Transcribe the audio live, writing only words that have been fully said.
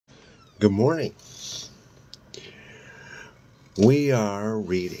Good morning. We are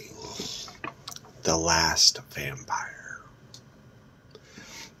reading The Last Vampire,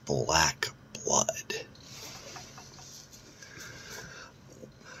 Blackblood.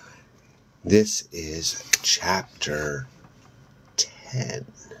 This is chapter 10.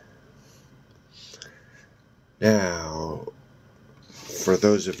 Now, for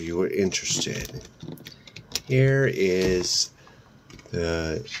those of you who are interested, here is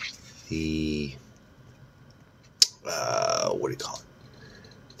the what do you call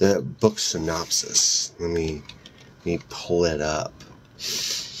it? The book synopsis. Let me pull it up.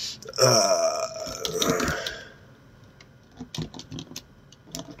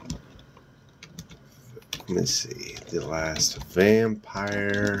 Let me see. The Last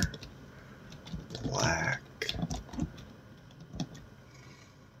Vampire, Black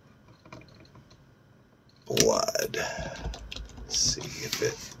Blood. Let's see if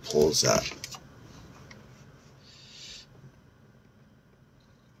it pulls up.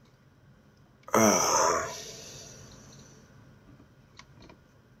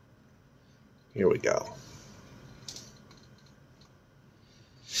 Here we go.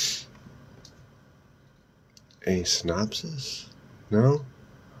 A synopsis? No?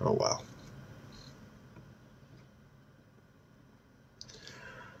 Oh well.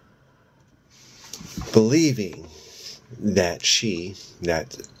 Believing that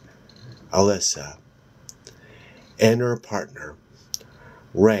Alyssa, and her partner,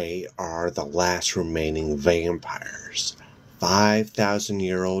 Ray, are the last remaining vampires,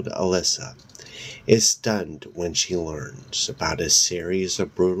 5,000-year-old Alyssa is stunned when she learns about a series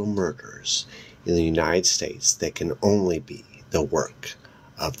of brutal murders in the United States that can only be the work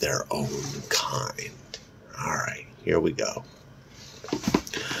of their own kind. Alright, here we go.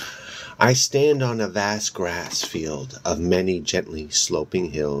 I stand on a vast grass field of many gently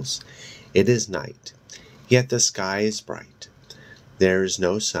sloping hills. It is night, yet the sky is bright. There is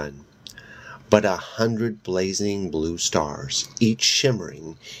no sun, but 100 blazing blue stars, each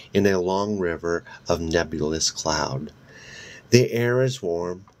shimmering in a long river of nebulous cloud. The air is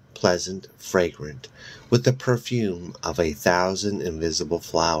warm, pleasant, fragrant, with the perfume of 1,000 invisible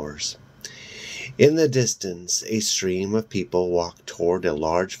flowers. In the distance, a stream of people walk toward a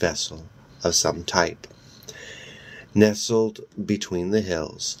large vessel of some type. Nestled between the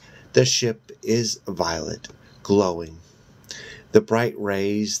hills, the ship is violet, glowing. The bright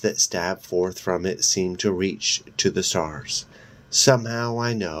rays that stab forth from it seem to reach to the stars. Somehow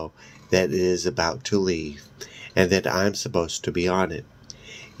I know that it is about to leave, and that I am supposed to be on it.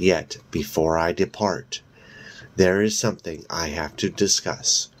 Yet, before I depart, there is something I have to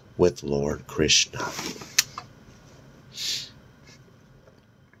discuss with Lord Krishna.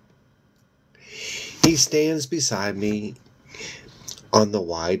 He stands beside me on the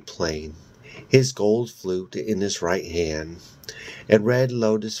wide plain, his gold flute in his right hand, a red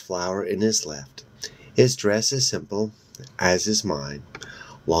lotus flower in his left. His dress is simple, as is mine,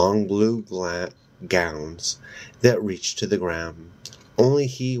 long blue gowns that reach to the ground. Only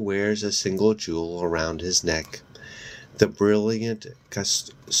he wears a single jewel around his neck, the brilliant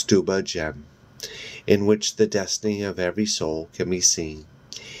Kastuba gem, in which the destiny of every soul can be seen.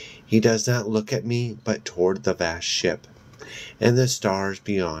 He does not look at me, but toward the vast ship, and the stars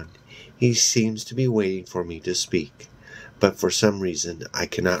beyond. He seems to be waiting for me to speak, but for some reason I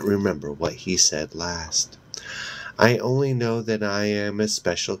cannot remember what he said last. I only know that I am a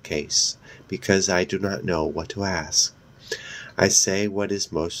special case, because I do not know what to ask. I say what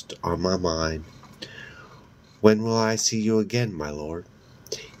is most on my mind. When will I see you again, my lord?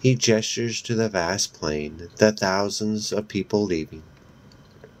 He gestures to the vast plain, the thousands of people leaving.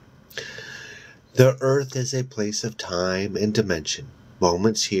 The earth is a place of time and dimension.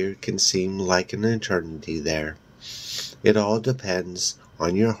 Moments here can seem like an eternity there. It all depends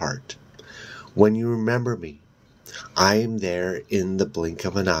on your heart. When you remember me, I am there in the blink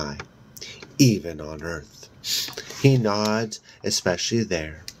of an eye, even on earth. He nods, especially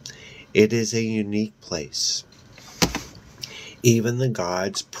there. It is a unique place. Even the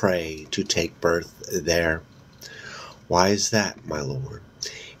gods pray to take birth there. Why is that, my lord?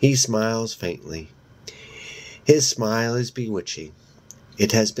 He smiles faintly. His smile is bewitching.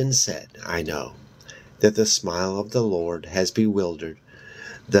 It has been said, I know, that the smile of the Lord has bewildered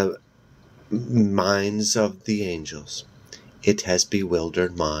the minds of the angels. It has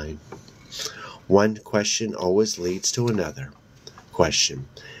bewildered mine. One question always leads to another question.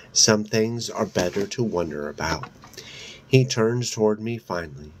 Some things are better to wonder about. He turns toward me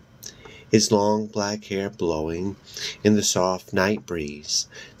finally, his long black hair blowing in the soft night breeze.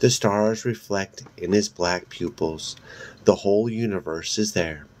 The stars reflect in his black pupils. The whole universe is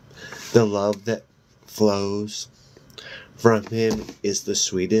there. The love that flows from him is the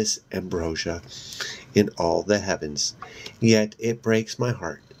sweetest ambrosia in all the heavens. Yet it breaks my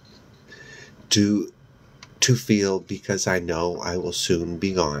heart to feel, because I know I will soon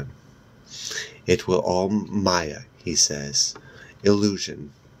be gone. It will all Maya, he says,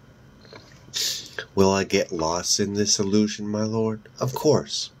 illusion. Will I get lost in this illusion, my lord? Of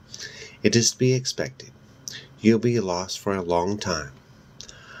course. It is to be expected. You'll be lost for a long time.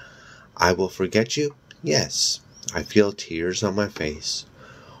 I will forget you? Yes. I feel tears on my face.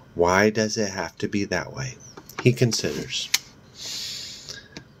 Why does it have to be that way? He considers.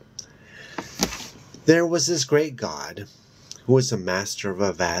 There was this great god who was the master of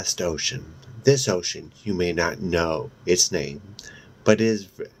a vast ocean. This ocean, you may not know its name, but it is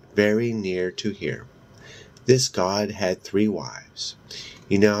very near to here. This god had 3 wives.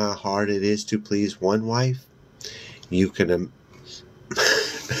 You know how hard it is to please one wife? You can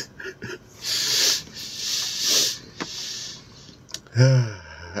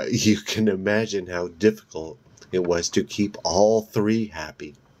you can imagine how difficult it was to keep all 3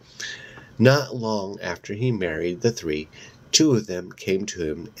 happy. Not long after he married the 3, 2 of them came to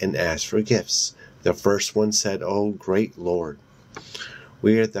him and asked for gifts. The first one said, "Oh, great Lord,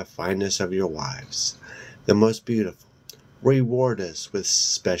 we are the finest of your wives, the most beautiful. Reward us with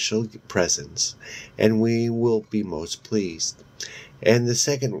special presents, and we will be most pleased." And the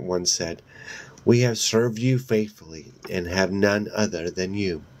second one said, "We have served you faithfully and have none other than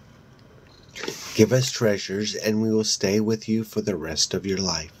you. Give us treasures, and we will stay with you for the rest of your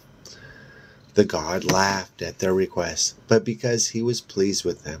life." The god laughed at their request, but because he was pleased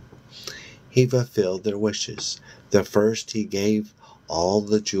with them, he fulfilled their wishes. The first he gave all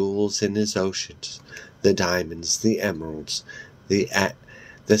the jewels in his oceans, the diamonds, the emeralds, the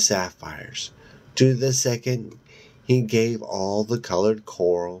sapphires. To the second he gave all the colored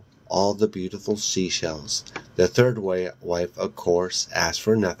coral, all the beautiful seashells. The third wife, of course, asked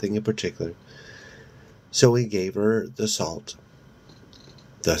for nothing in particular, so he gave her the salt.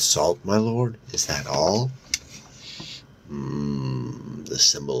 The salt, my lord? Is that all? The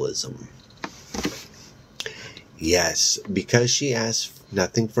symbolism. Yes, because she asked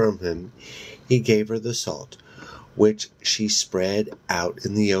nothing from him, he gave her the salt, which she spread out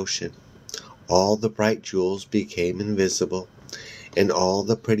in the ocean. All the bright jewels became invisible, and all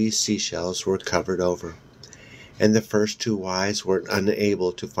the pretty seashells were covered over. And the first 2 wives were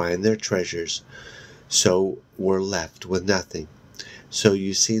unable to find their treasures, so were left with nothing. So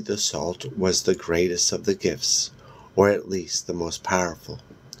you see, the salt was the greatest of the gifts, or at least the most powerful.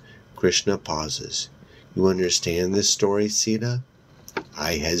 Krishna pauses. You understand this story, Sita?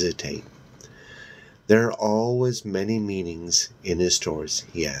 I hesitate. There are always many meanings in his stories,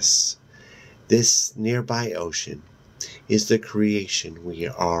 yes. This nearby ocean is the creation we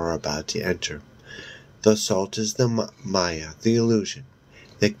are about to enter. The salt is the Maya, the illusion,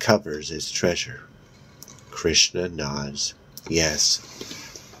 that covers its treasure. Krishna nods. Yes.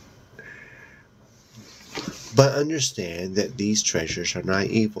 But understand that these treasures are not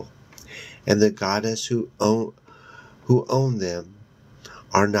evil, and the goddess who own them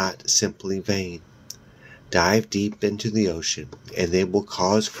are not simply vain. Dive deep into the ocean, and they will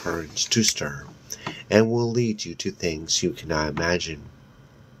cause currents to stir, and will lead you to things you cannot imagine.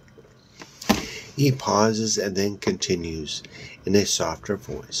 He pauses and then continues in a softer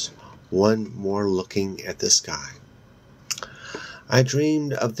voice, one more looking at the sky. I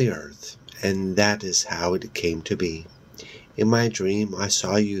dreamed of the earth, and that is how it came to be. In my dream I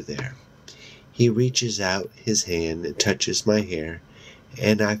saw you there. He reaches out his hand and touches my hair,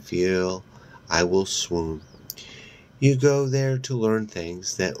 and I feel I will swoon. You go there to learn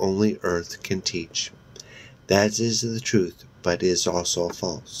things that only earth can teach. That is the truth, but is also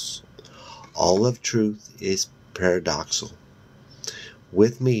false. All of truth is paradoxal.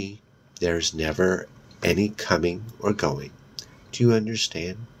 With me, there is never any coming or going. Do you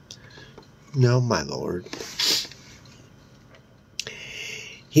understand? No, my lord.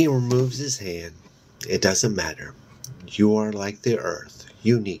 He removes his hand. It doesn't matter. You are like the earth,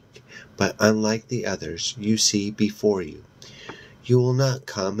 unique, but unlike the others you see before you. You will not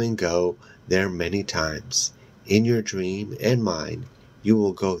come and go there many times. In your dream and mine, you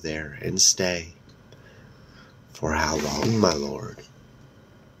will go there and stay. For how long, my lord?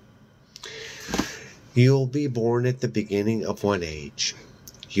 You will be born at the beginning of one age.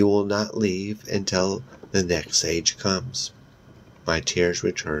 You will not leave until the next age comes. My tears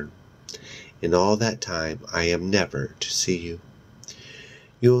return. In all that time I am never to see you.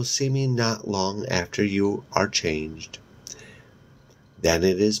 You will see me not long after you are changed. Then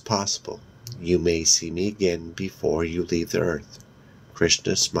it is possible you may see me again before you leave the earth.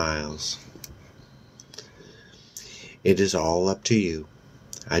 Krishna smiles. It is all up to you.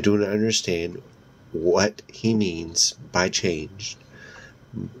 I do not understand what he means by change,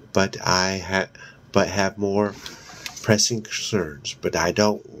 but have more pressing concerns, but I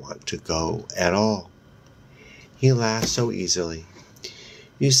don't want to go at all. He laughs so easily.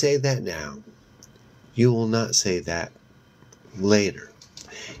 You say that now. You will not say that later.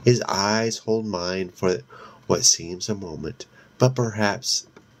 His eyes hold mine for what seems a moment, but perhaps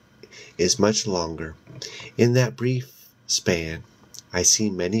is much longer. In that brief span, I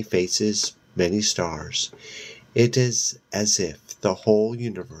see many faces, many stars. It is as if the whole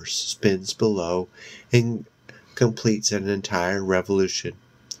universe spins below and completes an entire revolution.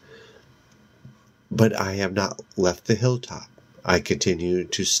 But I have not left the hilltop. I continue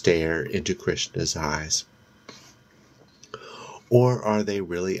to stare into Krishna's eyes. Or are they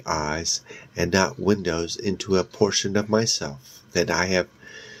really eyes and not windows into a portion of myself that I have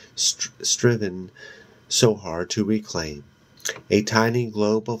striven so hard to reclaim? A tiny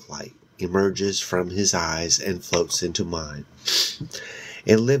globe of light emerges from his eyes and floats into mine.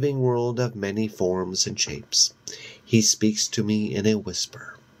 A living world of many forms and shapes. He speaks to me in a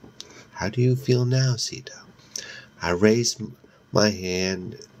whisper. How do you feel now, Sita? I raise my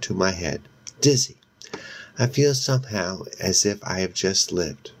hand to my head, dizzy. I feel somehow as if I have just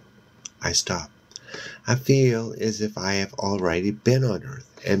lived. I stop. I feel as if I have already been on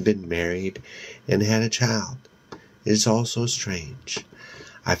earth and been married and had a child. It is all so strange.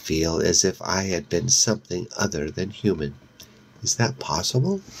 I feel as if I had been something other than human. Is that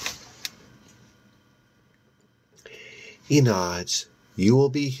possible? He nods. You will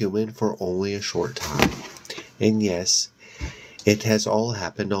be human for only a short time. And yes, it has all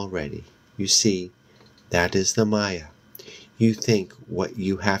happened already. You see, that is the Maya. You think what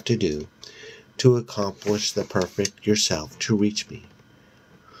you have to do to accomplish the perfect yourself to reach me.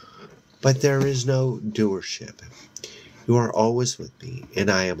 But there is no doership. You are always with me,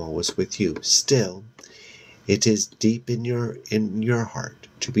 and I am always with you. Still, it is deep in your heart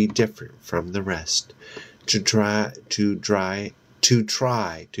to be different from the rest, to try to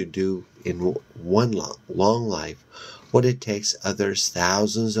do in one long life what it takes others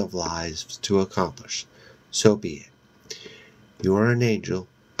thousands of lives to accomplish. So be it. You are an angel,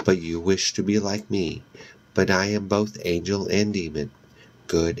 but you wish to be like me. But I am both angel and demon,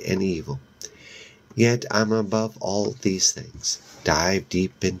 good and evil. Yet I'm above all these things. Dive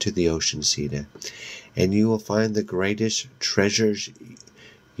deep into the ocean, Sita, and you will find the greatest treasures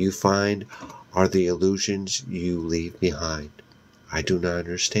you find are the illusions you leave behind. I do not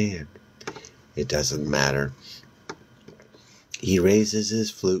understand. It doesn't matter. He raises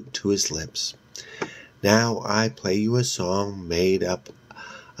his flute to his lips. Now I play you a song made up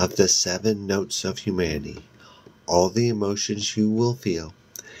of the 7 notes of humanity, all the emotions you will feel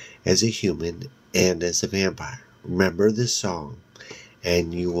as a human and as a vampire. Remember this song,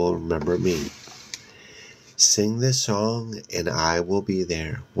 and you will remember me. Sing this song, and I will be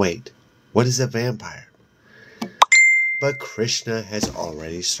there. Wait, what is a vampire? But Krishna has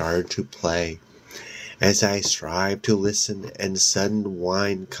already started to play. As I strive to listen, and sudden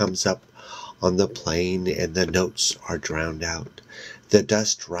whine comes up on the plain, and the notes are drowned out. The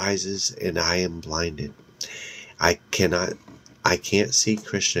dust rises, and I am blinded. I can't see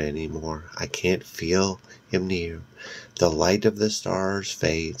Krishna anymore. I can't feel him near. The light of the stars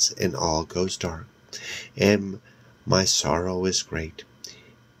fades, and all goes dark. And my sorrow is great.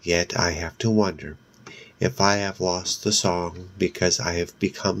 Yet I have to wonder if I have lost the song because I have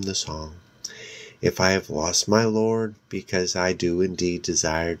become the song. If I have lost my Lord because I do indeed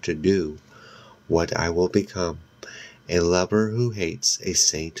desire to do what I will become. A lover who hates, a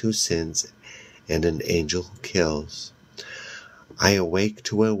saint who sins, and an angel who kills. I awake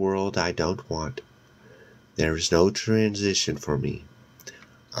to a world I don't want. There is no transition for me.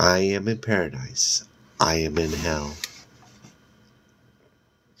 I am in paradise. I am in hell.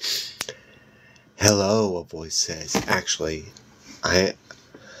 Hello, a voice says. Actually, I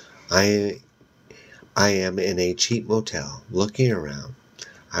am in a cheap motel, looking around.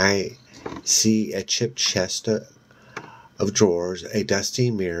 I see a chipped chest of drawers, a dusty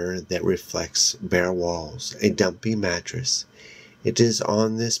mirror that reflects bare walls, a dumpy mattress. It is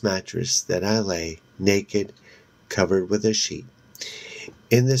on this mattress that I lay, naked, covered with a sheet.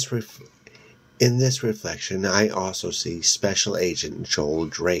 In this reflection, I also see Special Agent Joel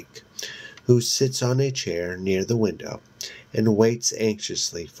Drake, who sits on a chair near the window and waits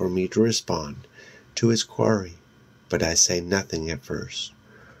anxiously for me to respond to his query. But I say nothing at first.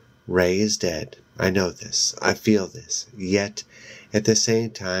 Ray is dead. I know this. I feel this. Yet, at the same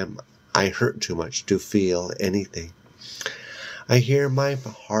time, I hurt too much to feel anything. I hear my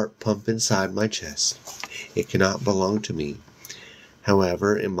heart pump inside my chest. It cannot belong to me.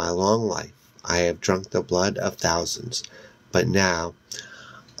 However, in my long life, I have drunk the blood of thousands, but now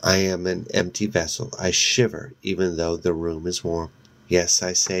I am an empty vessel. I shiver even though the room is warm. Yes,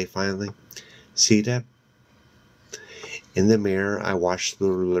 I say finally. Sita? In the mirror, I watch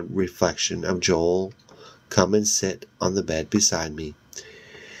the reflection of Joel come and sit on the bed beside me.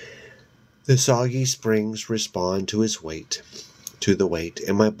 The soggy springs respond to the weight,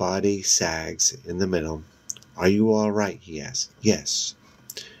 and my body sags in the middle. Are you all right? He asks. Yes.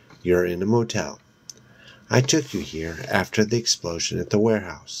 You're in a motel. I took you here after the explosion at the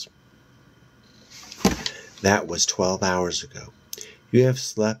warehouse. That was 12 hours ago. You have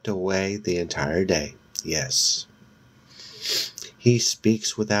slept away the entire day. Yes. He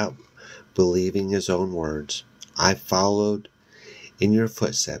speaks without believing his own words. I followed in your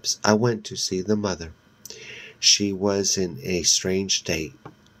footsteps. I went to see the mother. She was in a strange state,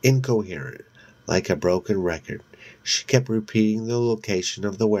 incoherent, like a broken record. She kept repeating the location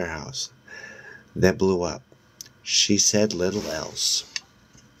of the warehouse that blew up. She said little else.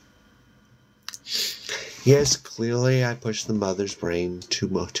 Yes, clearly I pushed the mother's brain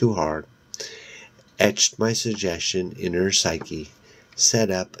too hard, etched my suggestion in her psyche,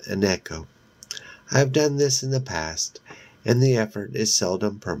 set up an echo. I've done this in the past, and the effort is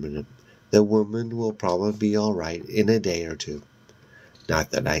seldom permanent. The woman will probably be all right in a day or two.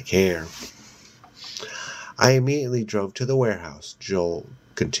 Not that I care. I immediately drove to the warehouse, Joel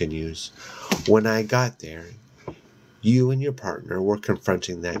continues. When I got there, you and your partner were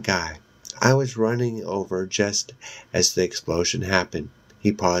confronting that guy. I was running over just as the explosion happened.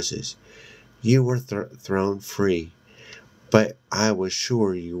 He pauses. You were thrown free, but I was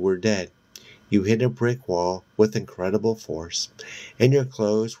sure you were dead. You hit a brick wall with incredible force, and your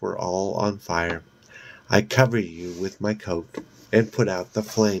clothes were all on fire. I covered you with my coat and put out the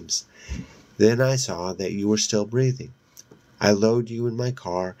flames. Then I saw that you were still breathing. I loaded you in my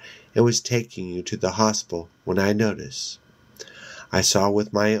car and was taking you to the hospital when I noticed. I saw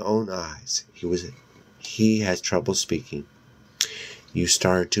with my own eyes. He has trouble speaking. You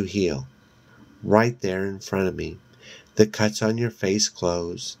started to heal. Right there in front of me. The cuts on your face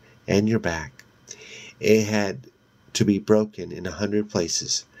closed and your back. It had to be broken in 100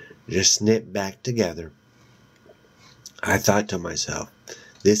 places, just knit back together. I thought to myself,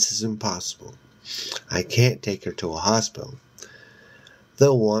 this is impossible. I can't take her to a hospital.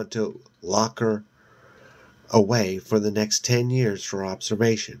 They'll want to lock her away for the next 10 years for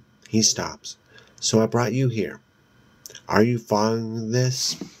observation. He stops. So I brought you here. Are you following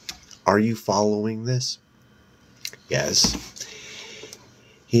this? Yes.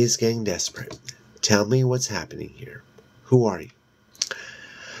 He is getting desperate. Tell me what's happening here. Who are you?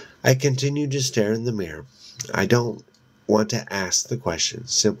 I continue to stare in the mirror. I don't want to ask the question.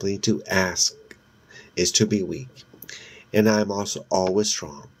 Simply to ask is to be weak. And I am also always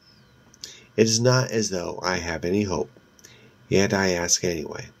strong. It is not as though I have any hope. Yet I ask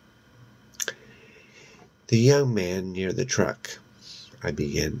anyway. The young man near the truck, I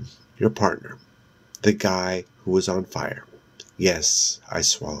begin. Your partner. The guy who was on fire. Yes, I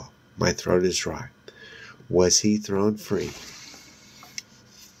swallow. My throat is dry. Was he thrown free?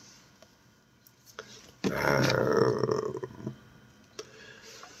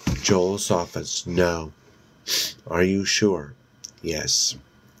 Joel softens. No. Are you sure? Yes.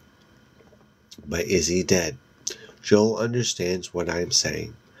 But is he dead? Joel understands what I am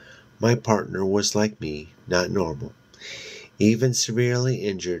saying. My partner was like me, not normal. Even severely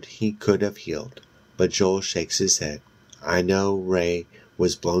injured, he could have healed. But Joel shakes his head. I know Ray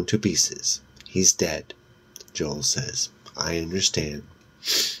was blown to pieces. He's dead, Joel says. I understand.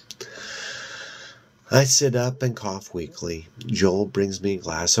 I sit up and cough weakly. Joel brings me a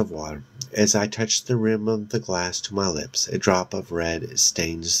glass of water. As I touch the rim of the glass to my lips, a drop of red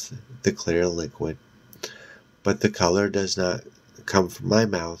stains the clear liquid. But the color does not come from my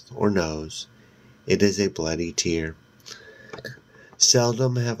mouth or nose. It is a bloody tear.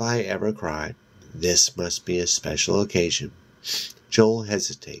 Seldom have I ever cried. This must be a special occasion. Joel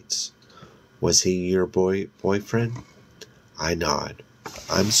hesitates. Was he your boyfriend? I nod.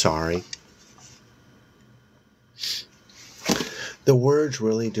 I'm sorry. The words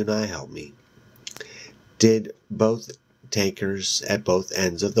really do not help me. Did both tankers at both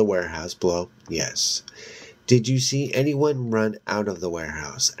ends of the warehouse blow? Yes. Did you see anyone run out of the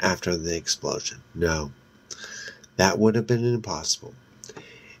warehouse after the explosion? No. That would have been impossible.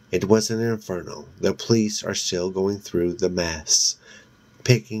 It was an inferno. The police are still going through the mess,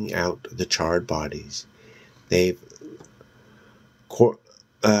 picking out the charred bodies. They've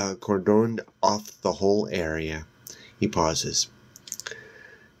cordoned off the whole area. He pauses.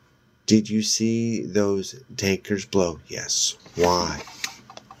 Did you see those tankers blow? Yes. Why?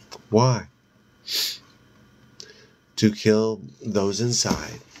 Why? To kill those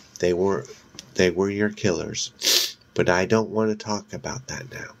inside. They were your killers. But I don't want to talk about that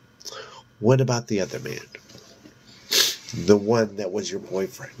now. What about the other man? The one that was your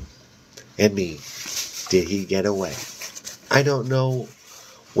boyfriend. And me. Did he get away? I don't know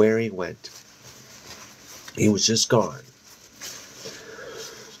where he went. He was just gone.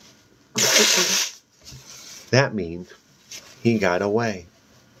 That means he got away.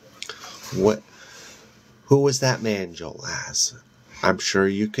 What? Who was that man? Joel asked. I'm sure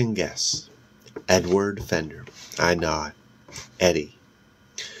you can guess. Edward Fender. I nod. Eddie.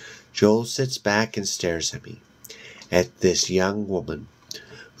 Joel sits back and stares at me. At this young woman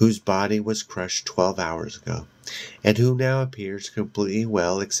whose body was crushed 12 hours ago, and who now appears completely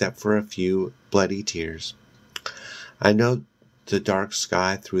well except for a few bloody tears. I note the dark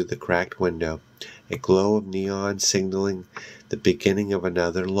sky through the cracked window, a glow of neon signaling the beginning of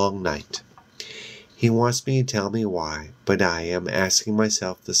another long night. He wants me to tell me why, but I am asking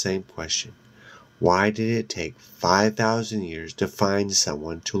myself the same question. Why did it take 5,000 years to find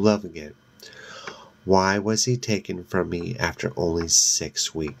someone to love again? Why was he taken from me after only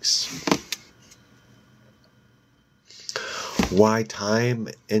 6 weeks? Why time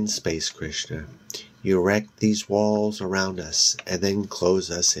and space, Krishna? You erect these walls around us and then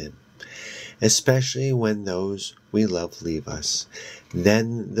close us in, especially when those we love leave us.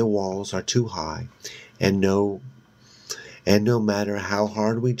 Then the walls are too high, and no matter how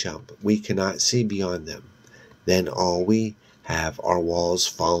hard we jump, we cannot see beyond them. Then all we have are walls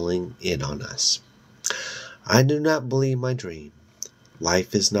falling in on us. I do not believe my dream.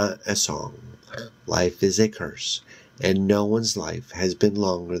 Life is not a song. Life is a curse, and no one's life has been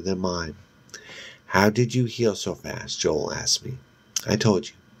longer than mine. How did you heal so fast? Joel asked me. I told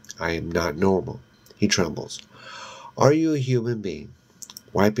you, I am not normal. He trembles. Are you a human being?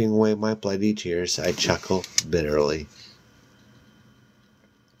 Wiping away my bloody tears, I chuckle bitterly.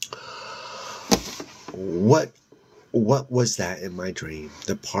 What was that in my dream?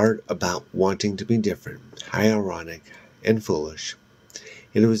 The part about wanting to be different, how ironic and foolish.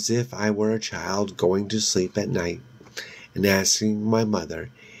 It was as if I were a child going to sleep at night and asking my mother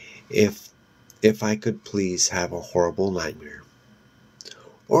if I could please have a horrible nightmare.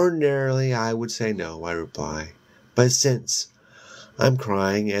 Ordinarily, I would say no, I reply. But since I'm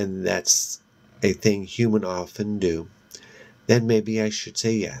crying, and that's a thing humans often do, then maybe I should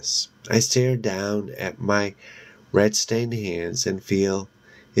say yes. I stare down at my red-stained hands and feel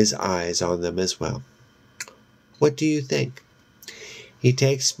his eyes on them as well. What do you think? He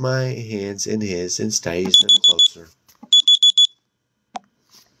takes my hands in his and studies them closer.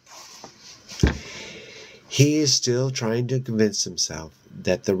 He is still trying to convince himself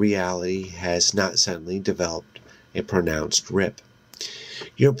that the reality has not suddenly developed a pronounced rip.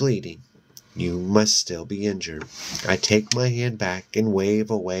 You're bleeding. You must still be injured. I take my hand back and wave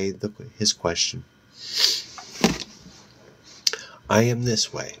away his question. I am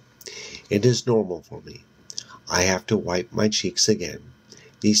this way. It is normal for me. I have to wipe my cheeks again.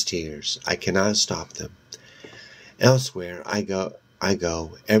 These tears, I cannot stop them. Elsewhere I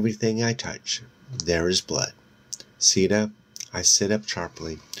go, everything I touch, there is blood. Sita, I sit up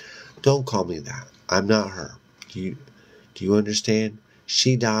sharply. Don't call me that. I'm not her. Do you understand?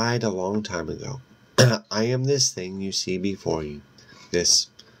 She died a long time ago. I am this thing you see before you. This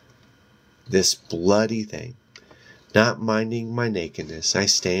bloody thing. Not minding my nakedness, I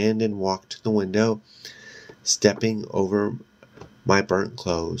stand and walk to the window, stepping over my burnt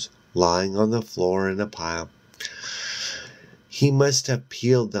clothes, lying on the floor in a pile. He must have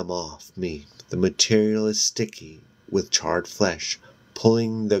peeled them off me. The material is sticky with charred flesh.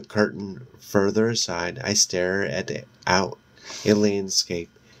 Pulling the curtain further aside, I stare out a landscape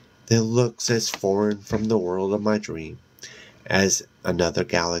that looks as foreign from the world of my dream as another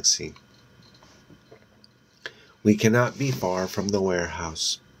galaxy. We cannot be far from the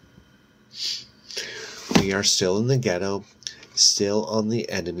warehouse. We are still in the ghetto, still on the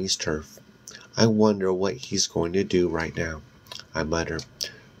enemy's turf. I wonder what he's going to do right now. I mutter.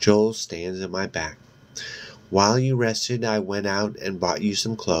 Joel stands at my back. While you rested, I went out and bought you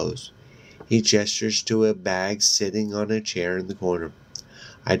some clothes. He gestures to a bag sitting on a chair in the corner.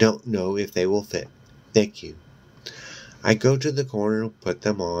 I don't know if they will fit. Thank you. I go to the corner and put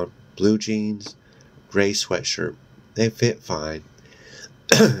them on. Blue jeans, gray sweatshirt. They fit fine.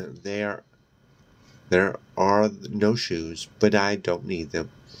 There are no shoes, but I don't need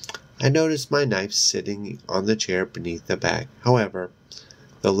them. I notice my knife sitting on the chair beneath the bag. However,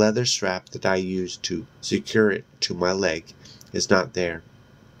 the leather strap that I used to secure it to my leg is not there.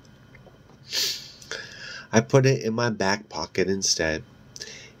 I put it in my back pocket instead.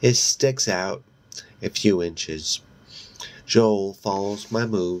 It sticks out a few inches. Joel follows my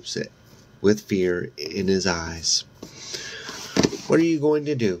moves with fear in his eyes. What are you going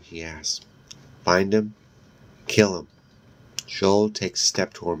to do? He asks. Find him. Kill him. Joel takes a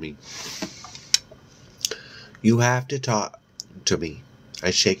step toward me. You have to talk to me.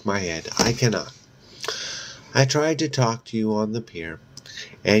 I shake my head. I cannot. I tried to talk to you on the pier,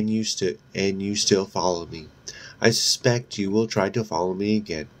 and you still follow me. I suspect you will try to follow me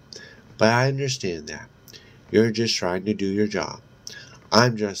again, but I understand that. You're just trying to do your job.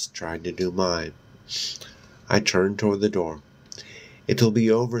 I'm just trying to do mine. I turn toward the door. It'll be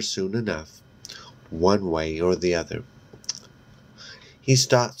over soon enough, one way or the other. He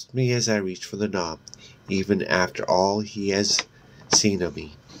stops me as I reach for the knob. Even after all he has seen of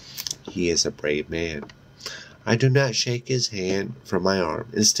me, he is a brave man. I do not shake his hand from my arm.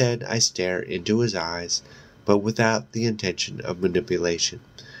 Instead, I stare into his eyes, but without the intention of manipulation,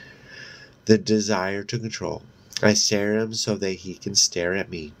 the desire to control. I stare at him so that he can stare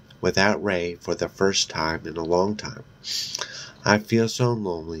at me, without Ray for the first time in a long time. I feel so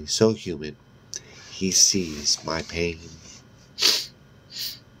lonely, so human. He sees my pain.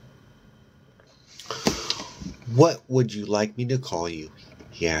 What would you like me to call you?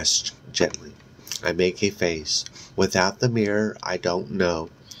 He asks gently. I make a face. Without the mirror, I don't know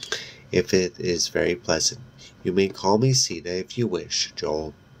if it is very pleasant. You may call me Sita if you wish,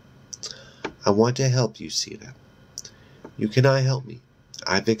 Joel. I want to help you, Sita. You cannot help me.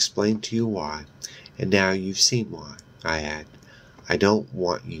 I've explained to you why, and now you've seen why. I add, I don't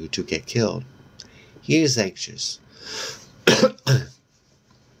want you to get killed. He is anxious.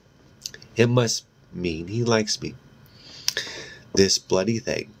 It must mean he likes me. This bloody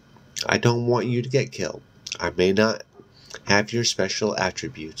thing. I don't want you to get killed. I may not have your special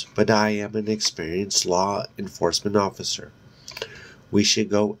attributes, but I am an experienced law enforcement officer. We should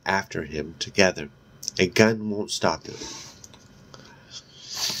go after him together. A gun won't stop him.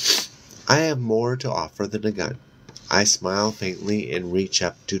 I have more to offer than a gun. I smile faintly and reach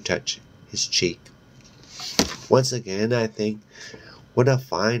up to touch his cheek. Once again, I think what a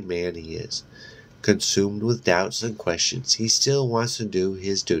fine man he is. Consumed with doubts and questions, he still wants to do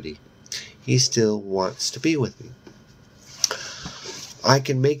his duty. He still wants to be with me. I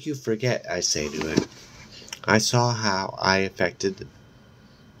can make you forget, I say to him. I saw how I affected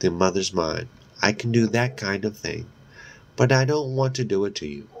the mother's mind. I can do that kind of thing. But I don't want to do it to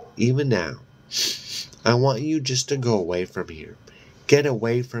you, even now. I want you just to go away from here. Get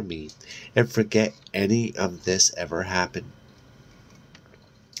away from me and forget any of this ever happened.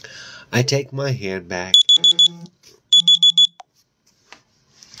 I take my hand back.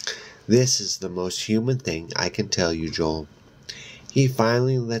 This is the most human thing I can tell you, Joel. He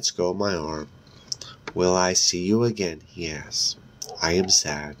finally lets go of my arm. Will I see you again? He asks. I am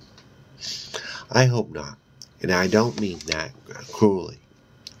sad. I hope not, and I don't mean that cruelly.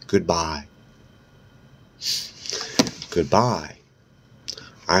 Goodbye. Goodbye.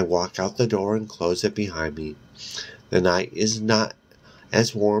 I walk out the door and close it behind me. The night is not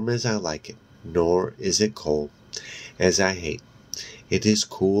as warm as I like it, nor is it cold as I hate. It is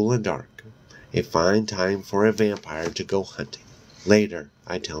cool and dark, a fine time for a vampire to go hunting. Later,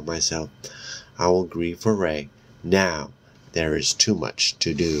 I tell myself, I will grieve for Ray. Now, there is too much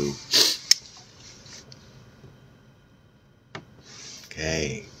to do.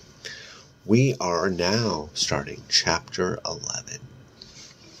 Okay, we are now starting chapter 11.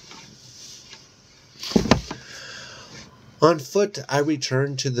 On foot, I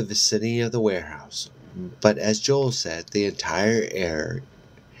returned to the vicinity of the warehouse, but as Joel said, the entire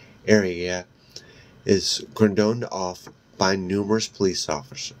area is cordoned off by numerous police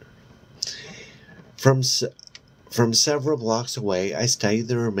officers. From several blocks away, I studied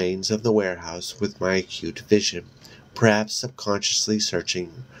the remains of the warehouse with my acute vision, perhaps subconsciously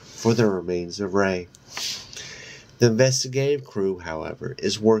searching for the remains of Ray. The investigative crew, however,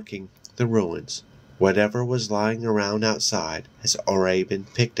 is working the ruins. Whatever was lying around outside has already been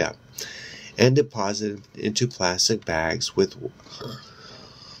picked up and deposited into plastic bags with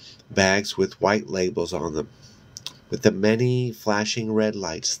white labels on them. With the many flashing red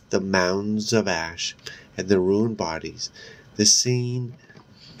lights, the mounds of ash, and the ruined bodies, the scene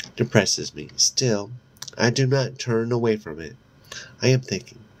depresses me. Still, I do not turn away from it. I am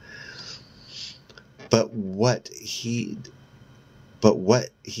thinking. But what he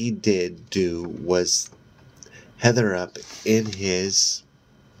did do was heather up in his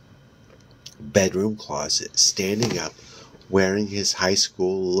bedroom closet, standing up, wearing his high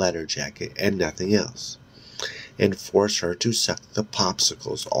school leather jacket and nothing else, and force her to suck the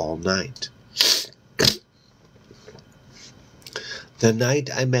popsicles all night. The night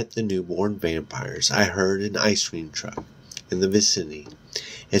I met the newborn vampires, I heard an ice cream truck in the vicinity,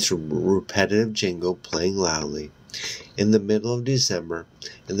 its repetitive jingle playing loudly, in the middle of December,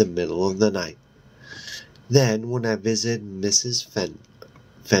 in the middle of the night. Then, when I visited Mrs.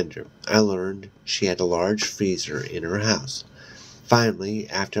 Fender, I learned she had a large freezer in her house. Finally,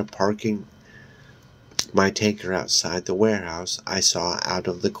 after parking my tanker outside the warehouse, I saw out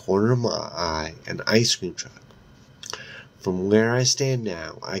of the corner of my eye an ice cream truck. From where I stand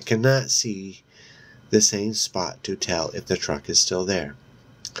now, I cannot see the same spot to tell if the truck is still there.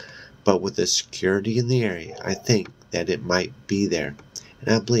 But with the security in the area, I think that it might be there, and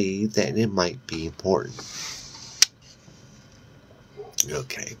I believe that it might be important.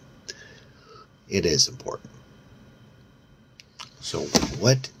 Okay, it is important. So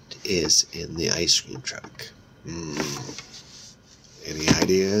what is in the ice cream truck? Any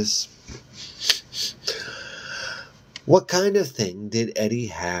ideas? What kind of thing did Eddie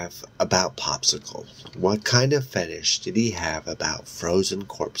have about popsicles? What kind of fetish did he have about frozen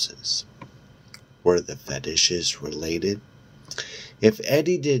corpses? Were the fetishes related? If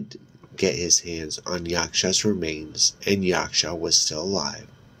Eddie did get his hands on Yaksha's remains and Yaksha was still alive,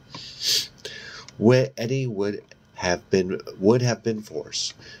 Eddie would have been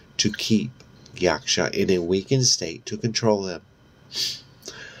forced to keep Yaksha in a weakened state to control him.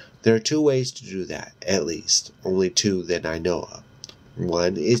 There are two ways to do that, at least, only two that I know of.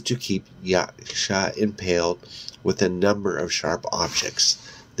 One is to keep Yaksha impaled with a number of sharp objects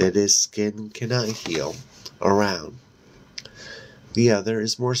that his skin cannot heal around. The other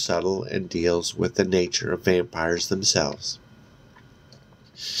is more subtle and deals with the nature of vampires themselves.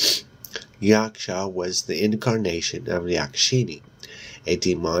 Yaksha was the incarnation of Yakshini, a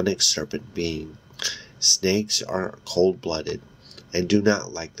demonic serpent being. Snakes are cold-blooded and do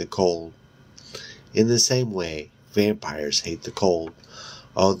not like the cold. In the same way, vampires hate the cold,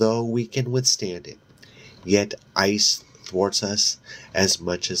 although we can withstand it. Yet ice thwarts us as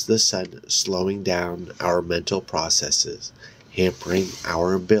much as the sun, slowing down our mental processes, hampering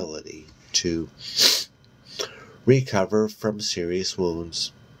our ability to recover from serious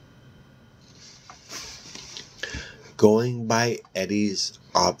wounds. Going by Eddie's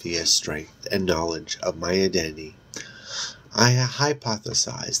obvious strength and knowledge of my identity, I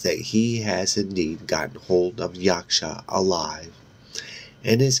hypothesize that he has indeed gotten hold of Yaksha alive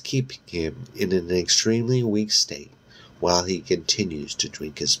and is keeping him in an extremely weak state while he continues to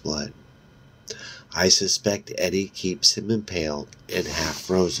drink his blood. I suspect Eddie keeps him impaled and half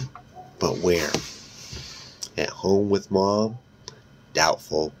frozen. But where? At home with Mom?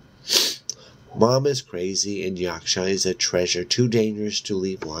 Doubtful. Mom is crazy and Yaksha is a treasure too dangerous to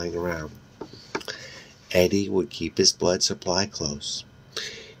leave lying around. Eddie would keep his blood supply close.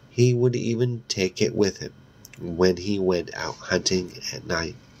 He would even take it with him when he went out hunting at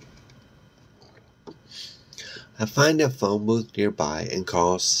night. I find a phone booth nearby and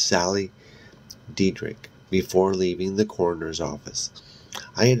call Sally Diedrich before leaving the coroner's office.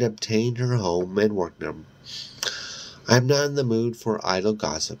 I had obtained her home and work number. I am not in the mood for idle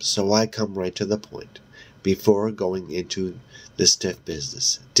gossip, so I come right to the point, before going into the stiff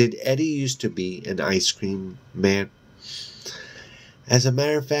business. Did Eddie used to be an ice cream man? As a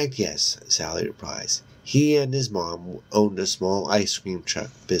matter of fact, yes, Sally replies. He and his mom owned a small ice cream truck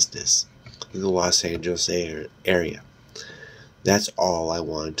business in the Los Angeles area. That's all I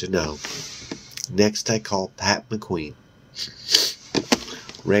wanted to know. Next I call Pat McQueen,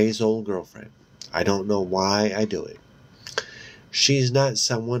 Ray's old girlfriend. I don't know why I do it. She's not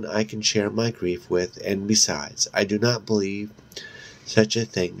someone I can share my grief with, and besides, I do not believe such a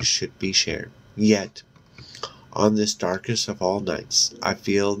thing should be shared. Yet, on this darkest of all nights, I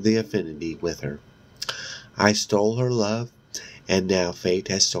feel the affinity with her. I stole her love, and now fate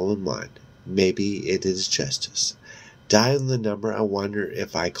has stolen mine. Maybe it is justice. Dialing the number, I wonder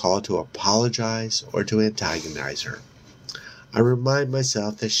if I call to apologize or to antagonize her. I remind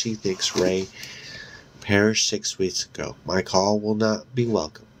myself that she thinks Ray perished 6 weeks ago. My call will not be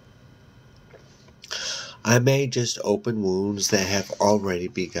welcome. I may just open wounds that have already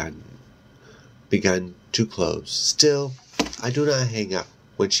begun to close. Still, I do not hang up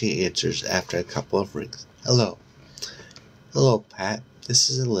when she answers after a couple of rings. Hello. Hello, Pat.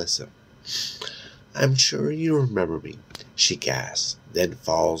 This is Alyssa. I'm sure you remember me, she gasps, then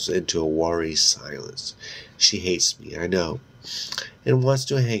falls into a worried silence. She hates me, I know, and wants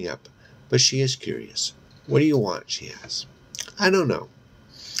to hang up, but she is curious. What do you want? She asks. I don't know.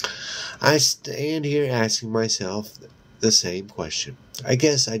 I stand here asking myself the same question. I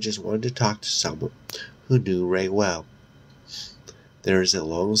guess I just wanted to talk to someone who knew Ray well. There is a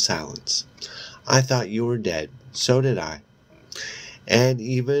long silence. I thought you were dead. So did I. And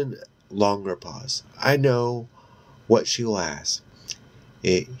even longer pause. I know what she will ask.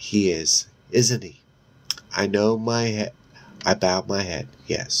 He is, isn't he? I know my head. I bowed my head.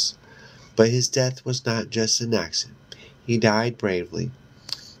 Yes. But his death was not just an accident. He died bravely,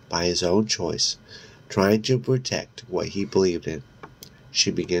 by his own choice, trying to protect what he believed in.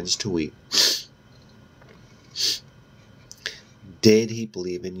 She begins to weep. Did he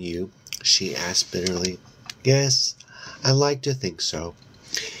believe in you? She asked bitterly. Yes, I like to think so.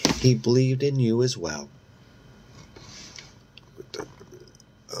 He believed in you as well.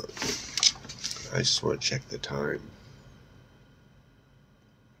 I just want to check the time.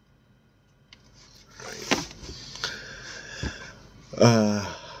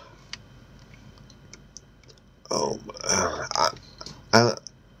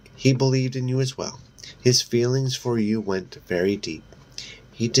 He believed in you as well. His feelings for you went very deep.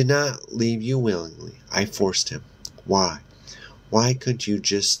 He did not leave you willingly. I forced him. Why? Why couldn't you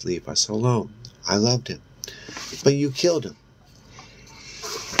just leave us alone? I loved him. But you killed him.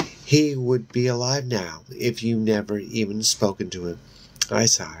 He would be alive now if you never even spoken to him. I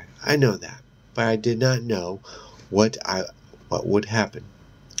sighed. I know that, but I did not know what would happen.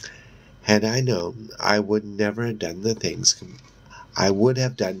 Had I known, I would never have done the things. I would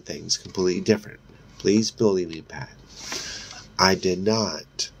have done things completely different. Please believe me, Pat. I did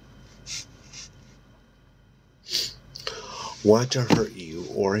not want to hurt you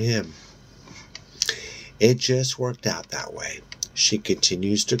or him. It just worked out that way. She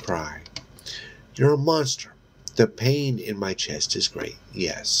continues to cry. You're a monster. The pain in my chest is great.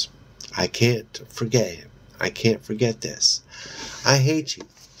 Yes. I can't forget him. I can't forget this. I hate you.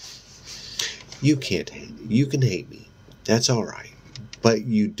 You can't hate. You can hate me. That's all right. But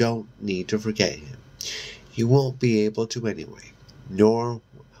you don't need to forget him. You won't be able to anyway. Nor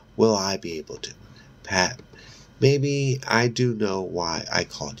will I be able to. Pat, maybe I do know why I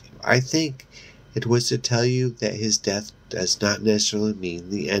called you. I think it was to tell you that his death does not necessarily mean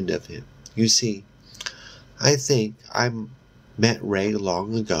the end of him. You see, I think I met Ray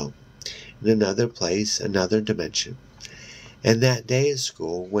long ago, in another place, another dimension. And that day at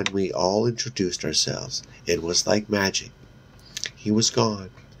school, when we all introduced ourselves, it was like magic. He was gone,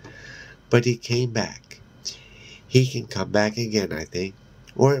 but he came back. He can come back again, I think,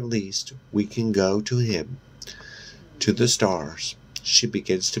 or at least we can go to him, to the stars. She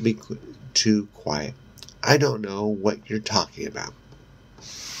begins to be too quiet. I don't know what you're talking about.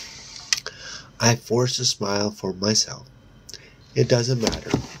 I forced a smile for myself. It doesn't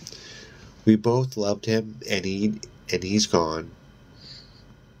matter. We both loved him, and he's gone.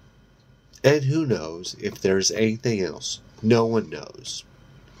 And who knows if there's anything else? No one knows.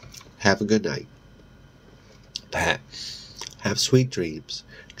 Have a good night. Pat, have sweet dreams.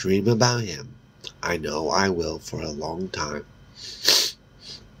 Dream about him. I know I will for a long time.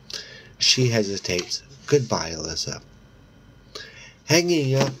 She hesitates. Goodbye, Alyssa.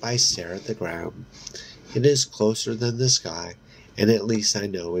 Hanging up, I stare at the ground. It is closer than the sky, and at least I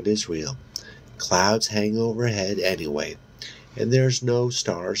know it is real. Clouds hang overhead anyway, and there's no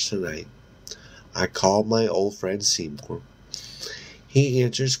stars tonight. I call my old friend Seymour. He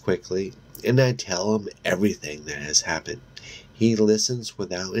answers quickly, and I tell him everything that has happened. He listens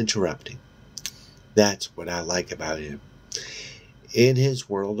without interrupting. That's what I like about him. In his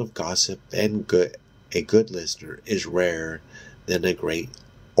world of gossip and a good listener is rarer than a great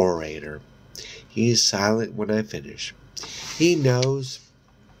orator. He is silent when I finish. He knows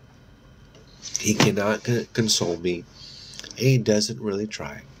he cannot console me, and he doesn't really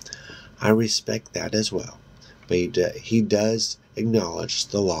try. I respect that as well, but he does acknowledge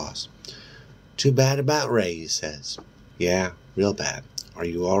the loss. Too bad about Ray, he says. Yeah, real bad. Are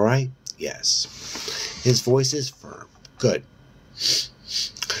you all right? Yes. His voice is firm. Good.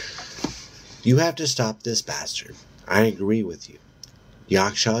 You have to stop this bastard. I agree with you.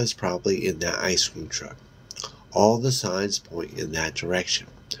 Yaksha is probably in that ice cream truck. All the signs point in that direction.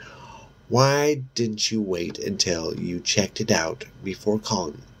 Why didn't you wait until you checked it out before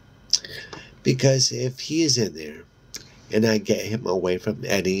calling me? Because if he is in there, and I get him away from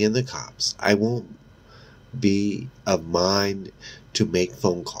Eddie and the cops, I won't be of mind to make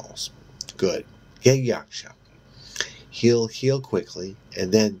phone calls. Good. Get Yaksha. He'll heal quickly,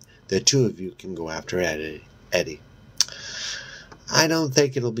 and then the two of you can go after Eddie. I don't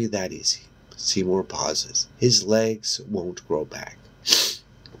think it'll be that easy. Seymour pauses. His legs won't grow back.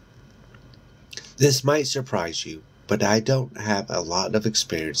 This might surprise you, but I don't have a lot of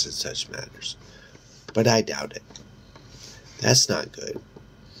experience in such matters. But I doubt it. That's not good.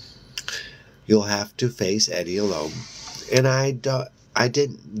 You'll have to face Eddie alone, and I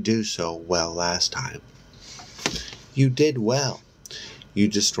didn't do so well last time. You did well. You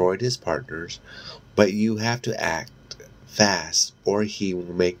destroyed his partners, but you have to act fast or he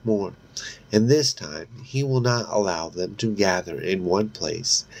will make more. And this time, he will not allow them to gather in one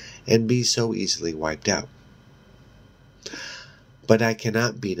place and be so easily wiped out. But I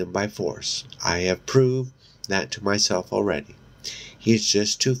cannot beat him by force. I have proved that to myself already. He's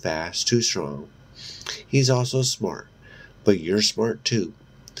just too fast, too strong. He's also smart, but you're smart too.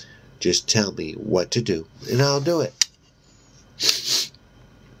 Just tell me what to do, and I'll do it.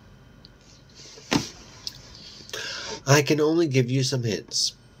 I can only give you some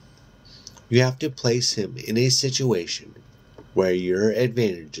hints. You have to place him in a situation where your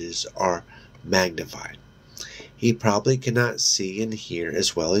advantages are magnified. He probably cannot see and hear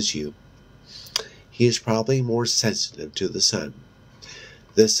as well as you. He is probably more sensitive to the sun.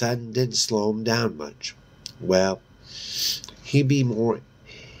 The sun didn't slow him down much. Well, he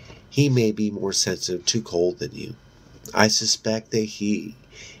may be more sensitive to cold than you. I suspect that he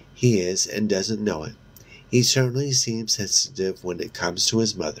is and doesn't know it. He certainly seems sensitive when it comes to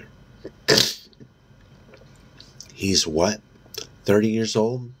his mother. He's what? 30 years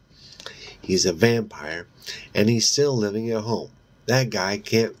old? He's a vampire, and he's still living at home. That guy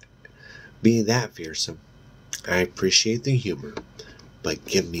can't be that fearsome. I appreciate the humor, but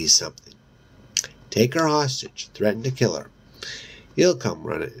give me something. Take her hostage, threaten to kill her. He'll come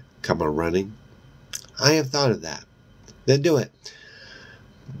running. I have thought of that. Then do it.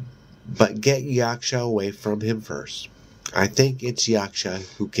 But get Yaksha away from him first. I think it's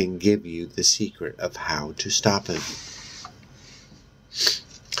Yaksha who can give you the secret of how to stop him.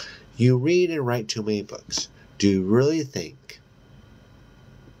 You read and write too many books. Do you really think...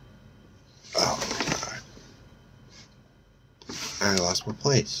 Oh my God. I lost my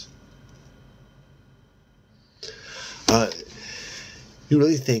place. You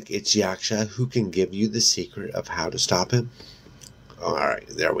really think it's Yaksha who can give you the secret of how to stop him? Alright,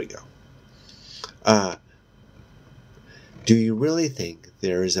 there we go. Do you really think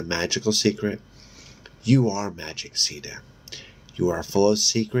there is a magical secret? You are magic, Sita. You are full of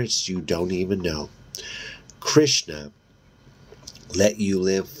secrets you don't even know. Krishna let you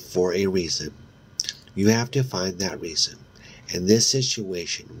live for a reason. You have to find that reason, and this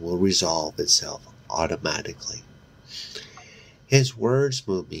situation will resolve itself automatically. His words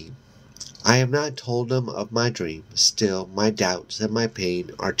move me. I have not told him of my dream. Still, my doubts and my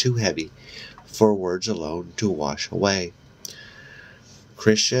pain are too heavy for words alone to wash away.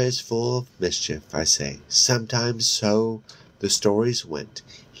 Krishna is full of mischief, I say. Sometimes so the stories went.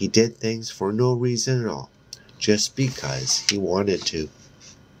 He did things for no reason at all, just because he wanted to.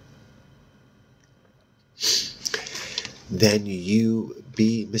 Then you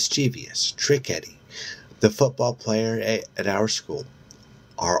be mischievous, trick Eddie. The football player at our school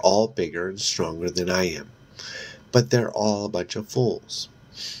are all bigger and stronger than I am, but they're all a bunch of fools.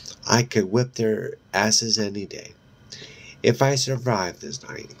 I could whip their asses any day. If I survive this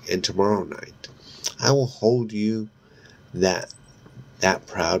night and tomorrow night, I will hold you that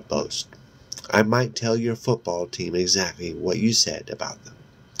proud boast. I might tell your football team exactly what you said about them.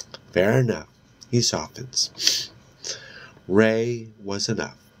 Fair enough. He softens. Ray was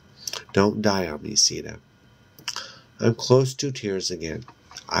enough. Don't die on me, Sita. I'm close to tears again.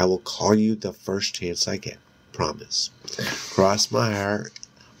 I will call you the first chance I get. Promise. Cross my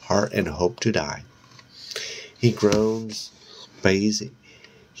heart and hope to die. He groans, but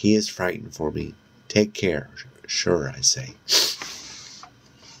he is frightened for me. Take care. Sure, I say.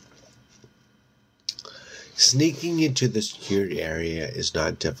 Sneaking into the secured area is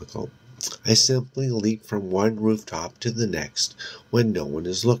not difficult. I simply leap from one rooftop to the next when no one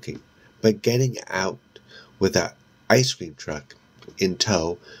is looking. But getting out with an ice cream truck in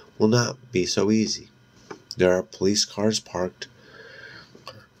tow will not be so easy. There are police cars parked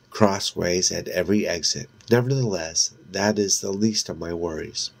crossways at every exit. Nevertheless, that is the least of my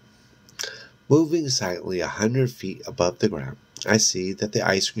worries. Moving silently 100 feet above the ground, I see that the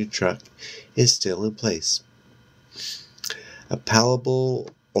ice cream truck is still in place. A palpable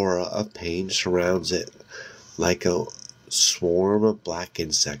aura of pain surrounds it like a swarm of black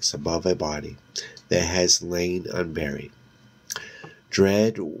insects above a body that has lain unburied.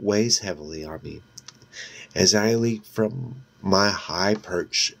 Dread weighs heavily on me as I leap from my high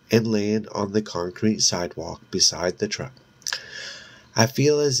perch and land on the concrete sidewalk beside the truck. I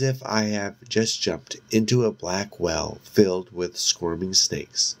feel as if I have just jumped into a black well filled with squirming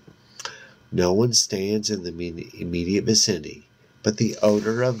snakes. No one stands in the immediate vicinity, but the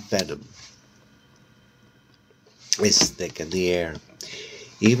odor of venom is thick in the air.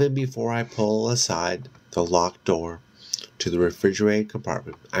 Even before I pull aside the locked door to the refrigerated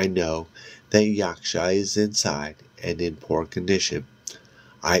compartment, I know that Yaksha is inside and in poor condition.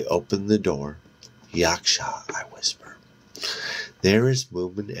 I open the door. Yaksha, I whisper. There is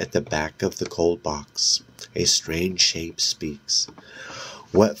movement at the back of the cold box. A strange shape speaks.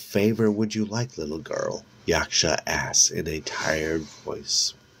 What favor would you like, little girl? Yaksha asks in a tired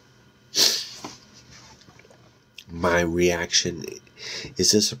voice. My reaction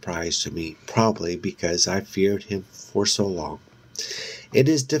is a surprise to me, probably because I feared him for so long. It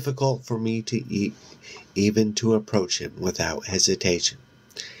is difficult for me to even to approach him without hesitation,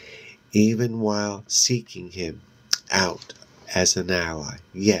 even while seeking him out as an ally.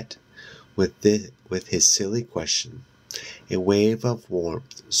 Yet, with his silly question, a wave of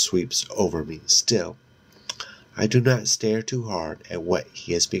warmth sweeps over me. Still, I do not stare too hard at what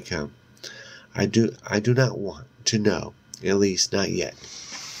he has become. I do not want to know, at least not yet.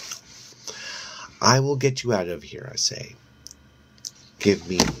 I will get you out of here, I say. Give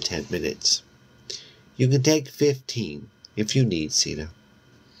me 10 minutes. You can take 15 if you need, Sita.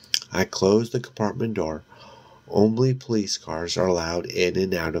 I close the compartment door. Only police cars are allowed in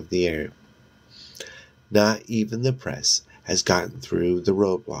and out of the area. Not even the press has gotten through the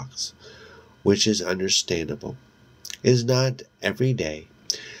roadblocks, which is understandable. It is not every day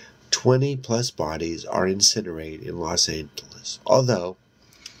 20+ bodies are incinerated in Los Angeles, although,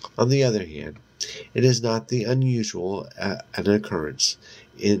 on the other hand, it is not the unusual an occurrence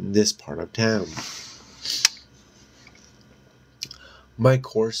in this part of town. My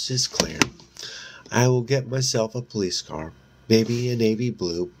course is clear. I will get myself a police car, maybe a navy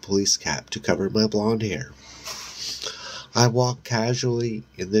blue police cap to cover my blonde hair. I walk casually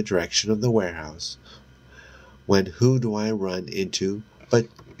in the direction of the warehouse, when who do I run into but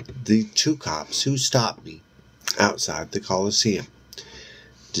the 2 cops who stopped me outside the Coliseum,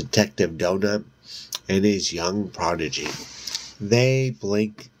 Detective Donut and his young prodigy. They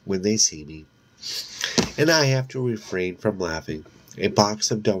blink when they see me, and I have to refrain from laughing. A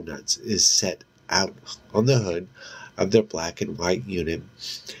box of donuts is set out on the hood of their black and white unit,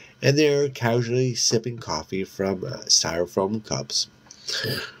 and they are casually sipping coffee from styrofoam cups.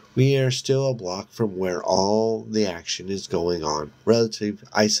 We are still a block from where all the action is going on, relatively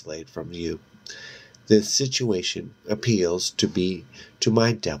isolated from you. The situation appeals to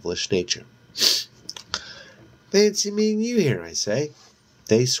my devilish nature. Fancy meeting you here, I say.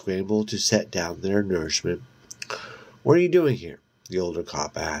 They scramble to set down their nourishment. What are you doing here? The older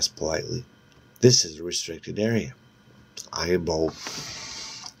cop asks politely. This is a restricted area. I am bold.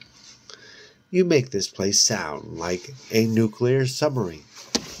 You make this place sound like a nuclear submarine.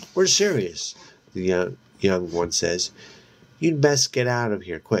 We're serious, the young one says. You'd best get out of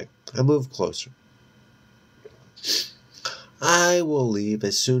here quick. I move closer. I will leave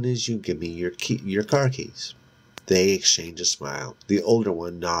as soon as you give me your car keys. They exchange a smile. The older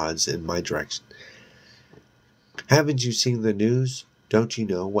one nods in my direction. Haven't you seen the news? Don't you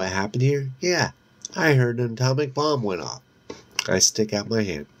know what happened here? Yeah, I heard an atomic bomb went off. I stick out my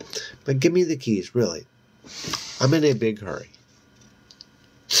hand. But give me the keys, really. I'm in a big hurry.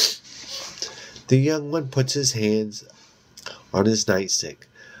 The young one puts his hands on his nightstick,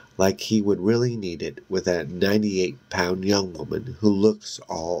 like he would really need it with a 98-pound young woman who looks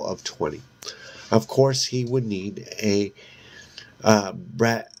all of 20. Of course, he would need a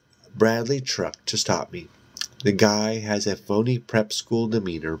Bradley truck to stop me. The guy has a phony prep school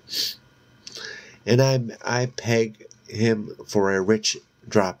demeanor, and I peg him for a rich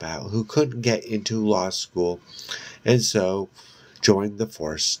dropout who couldn't get into law school and so joined the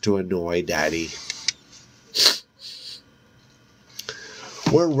force to annoy Daddy.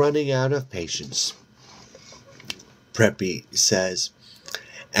 We're running out of patience, Preppy says,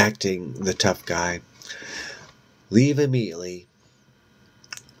 acting the tough guy. Leave immediately,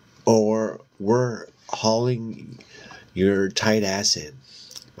 or we're hauling your tight ass in.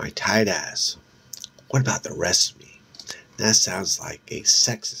 My tight ass. What about the rest of me? That sounds like a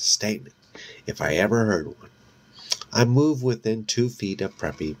sexist statement, if I ever heard one. I move within 2 feet of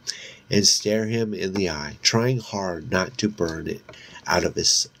Preppy and stare him in the eye, trying hard not to burn it out of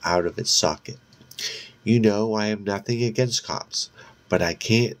its socket. You know I have nothing against cops, but I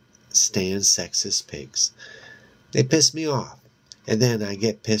can't stand sexist pigs. They piss me off, and then I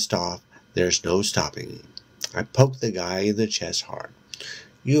get pissed off. There's no stopping me. I poke the guy in the chest hard.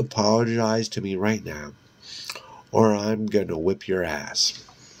 You apologize to me right now, or I'm gonna whip your ass.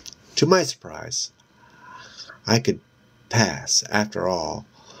 To my surprise, I could pass, after all,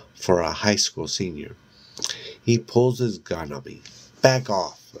 for a high school senior. He pulls his gun on me. Back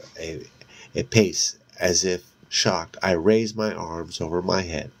off a pace, as if shocked. I raise my arms over my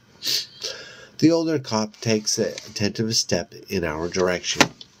head. The older cop takes an attentive step in our direction.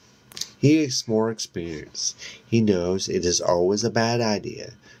 He is more experienced. He knows it is always a bad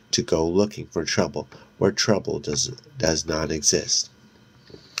idea to go looking for trouble where trouble does not exist.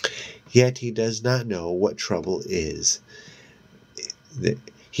 Yet he does not know what trouble is.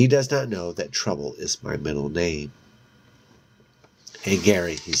 He does not know that trouble is my middle name. Hey,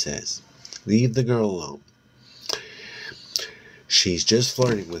 Gary, he says, leave the girl alone. She's just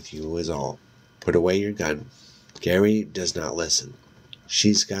flirting with you is all. Put away your gun. Gary does not listen.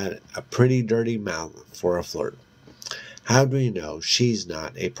 She's got a pretty dirty mouth for a flirt. How do you know she's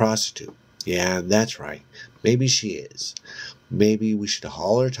not a prostitute? Yeah, that's right. Maybe she is. Maybe we should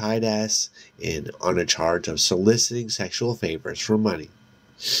haul her tight ass in on a charge of soliciting sexual favors for money.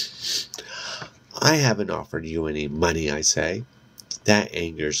 I haven't offered you any money, I say. That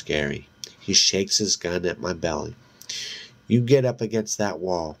angers Gary. He shakes his gun at my belly. You get up against that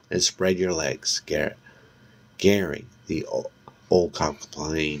wall and spread your legs, Gary, the old cop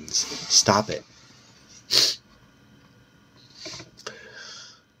complains. Stop it.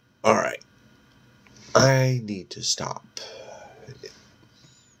 All right. I need to stop.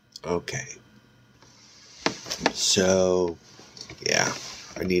 Okay. So, yeah,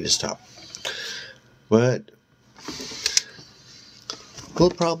 I need to stop. But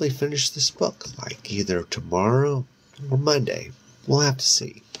we'll probably finish this book like either tomorrow or Monday. We'll have to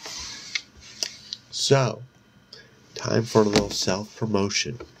see. So, time for a little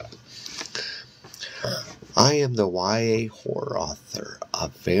self-promotion. I am the YA horror author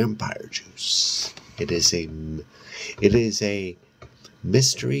of Vampire Juice. It is a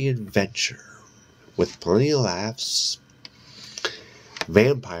mystery adventure with plenty of laughs,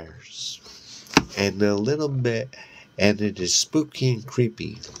 vampires, and a little bit, and it is spooky and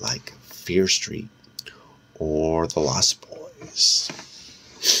creepy like Fear Street or The Lost Boys.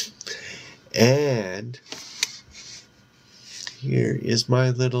 And here is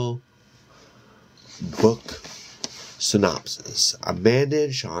my little book synopsis. Amanda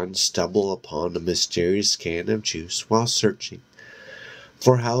and Sean stumble upon a mysterious can of juice while searching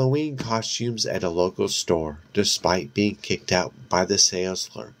for Halloween costumes at a local store. Despite being kicked out by the sales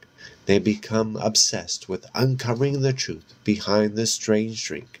clerk, they become obsessed with uncovering the truth behind the strange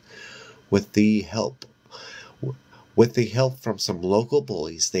drink. With the help from some local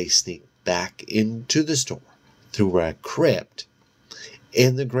bullies, they sneak back into the store through a crypt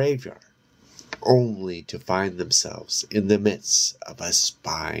in the graveyard, only to find themselves in the midst of a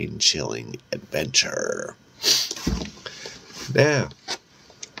spine-chilling adventure. Now,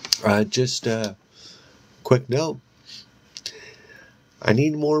 just a quick note. I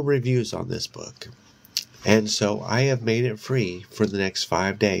need more reviews on this book. And so I have made it free for the next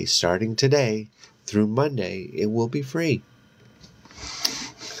 5 days. Starting today through Monday, it will be free.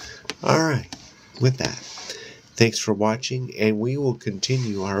 Alright, with that, thanks for watching, and we will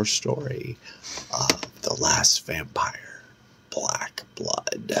continue our story of The Last Vampire,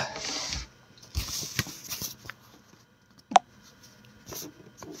 Blackblood.